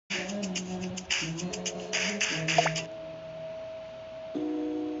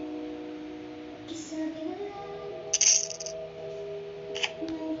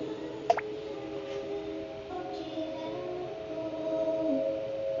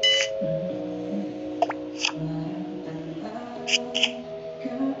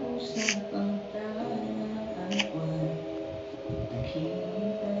Kausap ang taawan,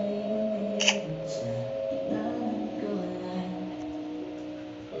 naghihintay ulit sa ilang kawalan.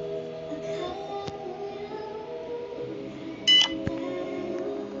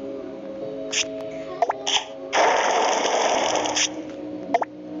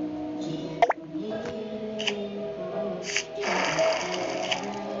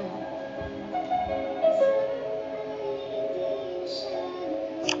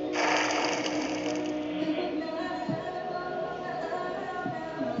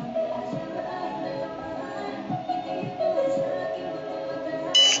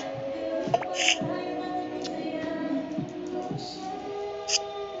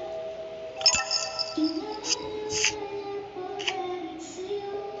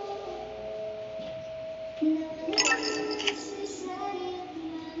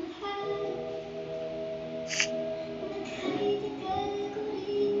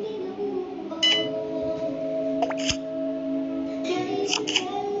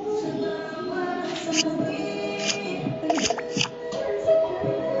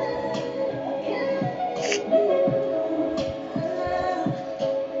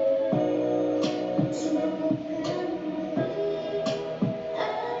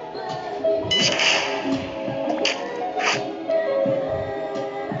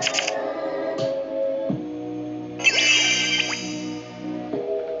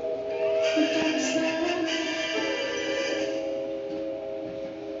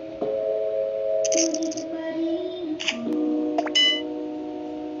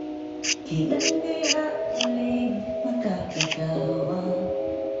 Kailan kaya ulit magkakagawa?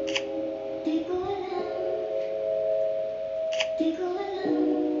 Di ko alam, di ko alam.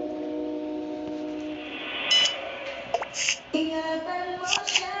 Ingatan mo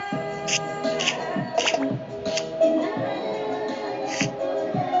siya.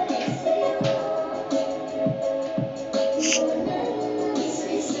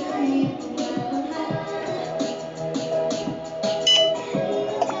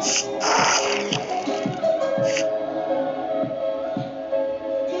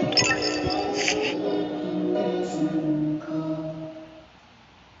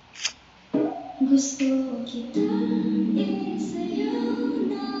 Gusto kitang isayaw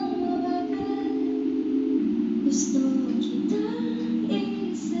ng mabagal. Gusto kitang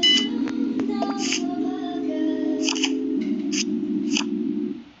isayaw ng mabagal.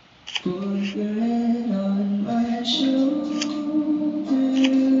 Put your head on my shoulder.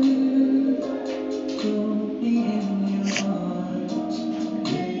 Hold me in your arms,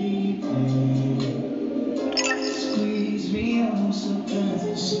 baby. Squeeze me oh so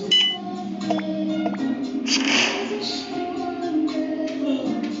tight.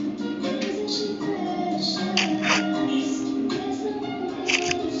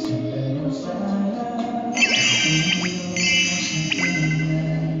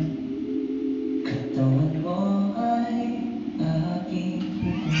 Katawan mo ay aking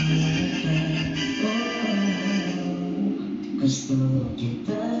pagkakatan. Gusto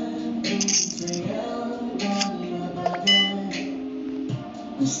kitang isayaw ng mabagal.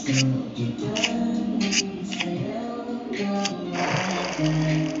 Gusto kitang isayaw ng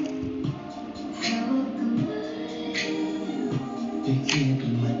mabagal. Hawak kamay, pikit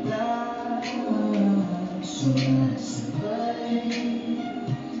mata, sumasabay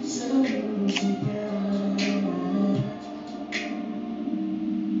sa musika.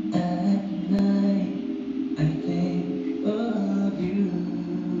 At night, I think of you.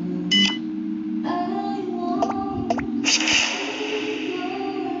 I won't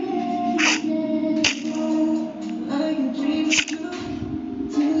I can dream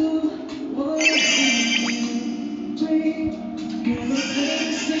of two, one, three. Girl, I'm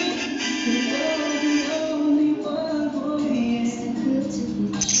crazy, but you're the only one for me. It's too good to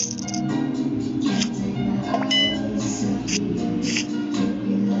be true. Can't take my eyes off you. Don't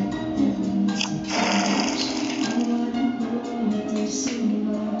be like the devil to touch. I wanna hold you so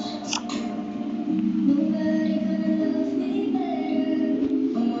much. Nobody gonna love me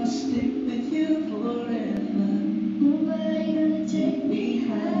better. I wanna stick with you forever. Nobody gonna take me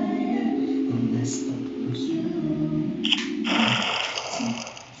higher unless I'm with you.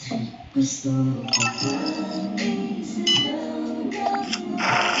 Gusto kitang isayaw ng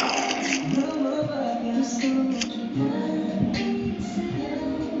mabagal. Gusto kitang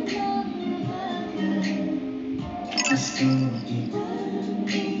isayaw ng mabagal. Gusto kitang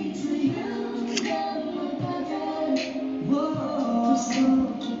isayaw ng mabagal. Gusto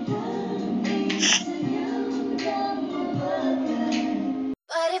kitang isayaw ng mabagal.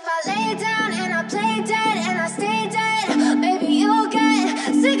 But if I lay down and I play dead and I stay dead, baby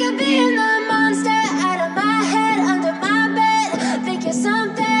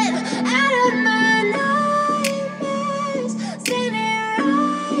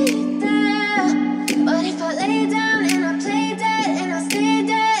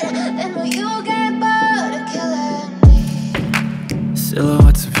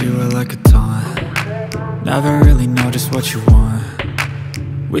what you want.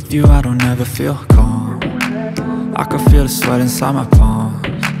 With you I don't ever feel calm. I can feel the sweat inside my palms.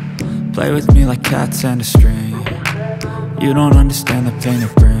 Play with me like cats and a string. You don't understand the pain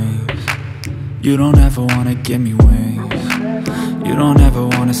it brings. You don't ever wanna give me wings. You don't ever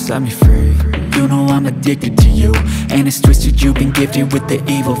wanna set me free. You know I'm addicted to you, and it's twisted, you've been gifted with the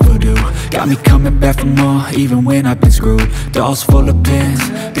evil voodoo. Got me coming back for more, even when I've been screwed. Dolls full of pins,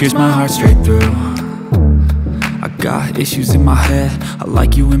 pierce my heart straight through. I got issues in my head, I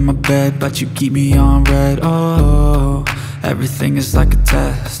like you in my bed, but you keep me on red. Oh, everything is like a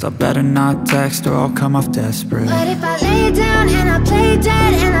test, I better not text or I'll come off desperate. But if I lay down and I play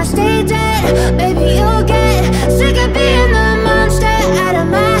dead and I stay dead, baby you'll get sick of being the monster out of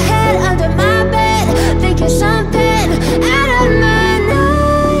my head, under my bed, thinking something out of my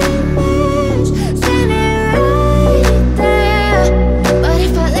nightmares, standing right there. But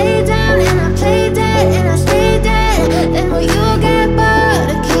if I lay down and I play dead and I stay dead, then will you get bored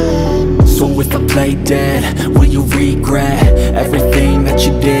of killing? So if I play dead, will you regret everything that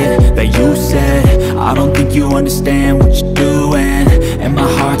you did, that you said? I don't think you understand what you're doing, and my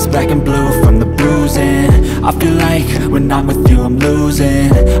heart's black and blue from the bruising. I feel like when I'm with you I'm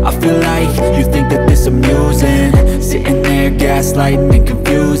losing. I feel like you think that this amusing, sitting there gaslighting and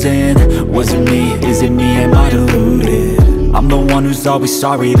confusing. Was it me? Is it me? Am I deluded? I'm the one who's always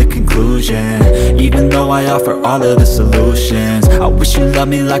sorry, the conclusion, even though I offer all of the solutions. I wish you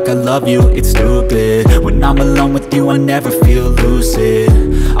loved me like I love you, it's stupid. When I'm alone with you I never feel lucid.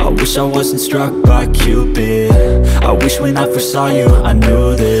 I wish I wasn't struck by Cupid. I wish when I first saw you I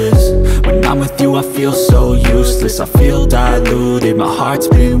knew this. When I'm with you I feel so useless, I feel diluted, my heart's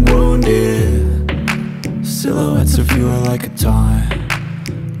been wounded. Silhouettes of you are like a taunt,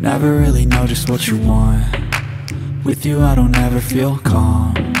 never really know just what you want. With you I don't ever feel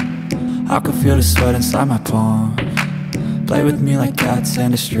calm, I can feel the sweat inside my palms. Play with me like cats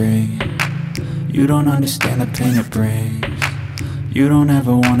and a string. You don't understand the pain it brings. You don't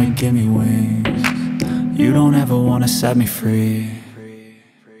ever wanna give me wings. You don't ever wanna set me free.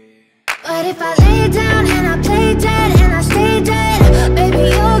 But if I lay down and I play dead and I stay dead, baby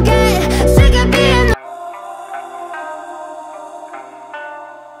you'll get sick of being the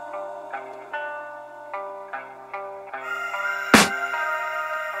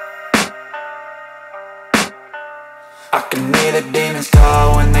I can hear the demons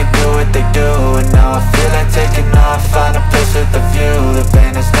call when they do what they do, and now I feel like taking off, find a place with a view. The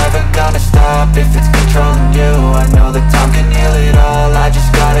pain is never gonna stop if it's controlling you. I know that time can heal it all, I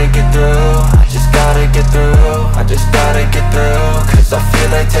just gotta get through. I just gotta get through, I just gotta get through. Cause I feel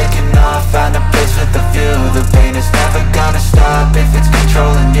like taking off, find a place with a view. The pain is never gonna stop if it's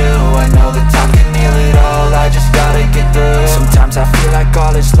controlling you. I know that time can heal it all, I just gotta get through. Sometimes I feel like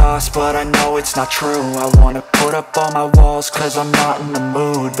all is lost, but I know it's not true. I wanna put up all my walls cause I'm not in the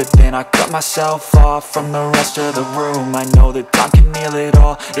mood, but then I cut myself off from the rest of the room. I know that time can heal it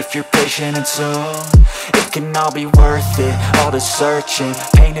all if you're patient, and soon it can all be worth it, all the searching.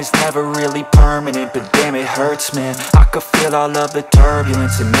 Pain is never really permanent, but damn it hurts, man. I could feel all of the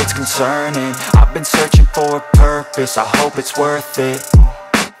turbulence and it's concerning. I've been searching for a purpose, I hope it's worth it.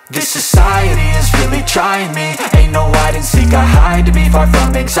 This society is really trying me. Ain't no hide and seek, I hide to be far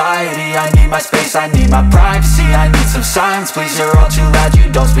from anxiety. I need my space, I need my privacy, I need some silence, please. You're all too loud,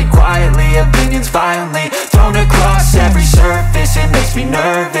 you don't speak quietly. Opinions violently thrown across every surface, it makes me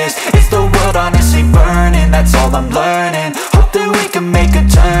nervous. Is the world honestly burning? That's all I'm learning. Hope that we can make a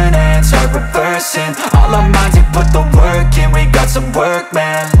turn and start reversing all our minds and put the work in. We got some work,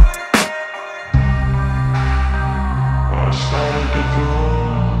 man.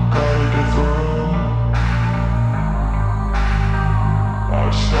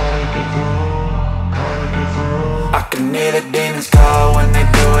 I can hear the demons call when they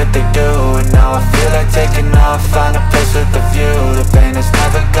do what they do, and now I feel like taking off, find a place with a view. The pain is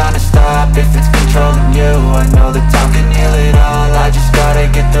never gonna stop if it's controlling you. I know that time can heal it all, I just gotta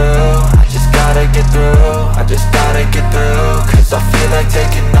get through. I just gotta get through, I just gotta get through. Cause I feel like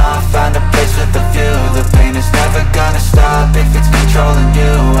taking off, find a place with a view. The pain is never gonna stop if it's controlling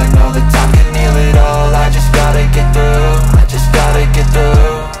you. I know that time can heal it all, I just gotta get through. I just gotta get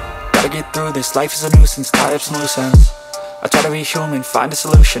through. Gotta get through this, life is a nuisance, tie up some loose ends. I try to be human, find a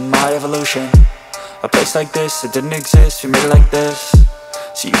solution, my evolution. A place like this, it didn't exist, we made it like this.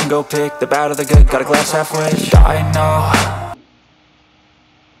 So you can go pick the bad or the good, got a glass halfway. I know.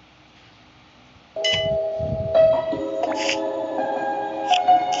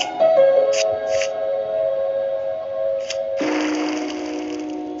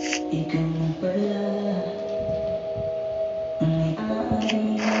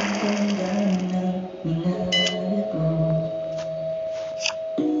 Manalo.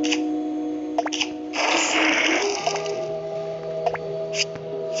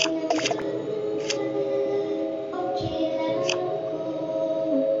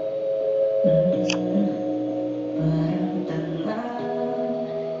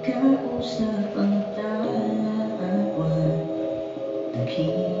 Kausap ang tala at wag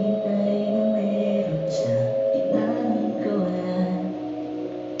naghihintay.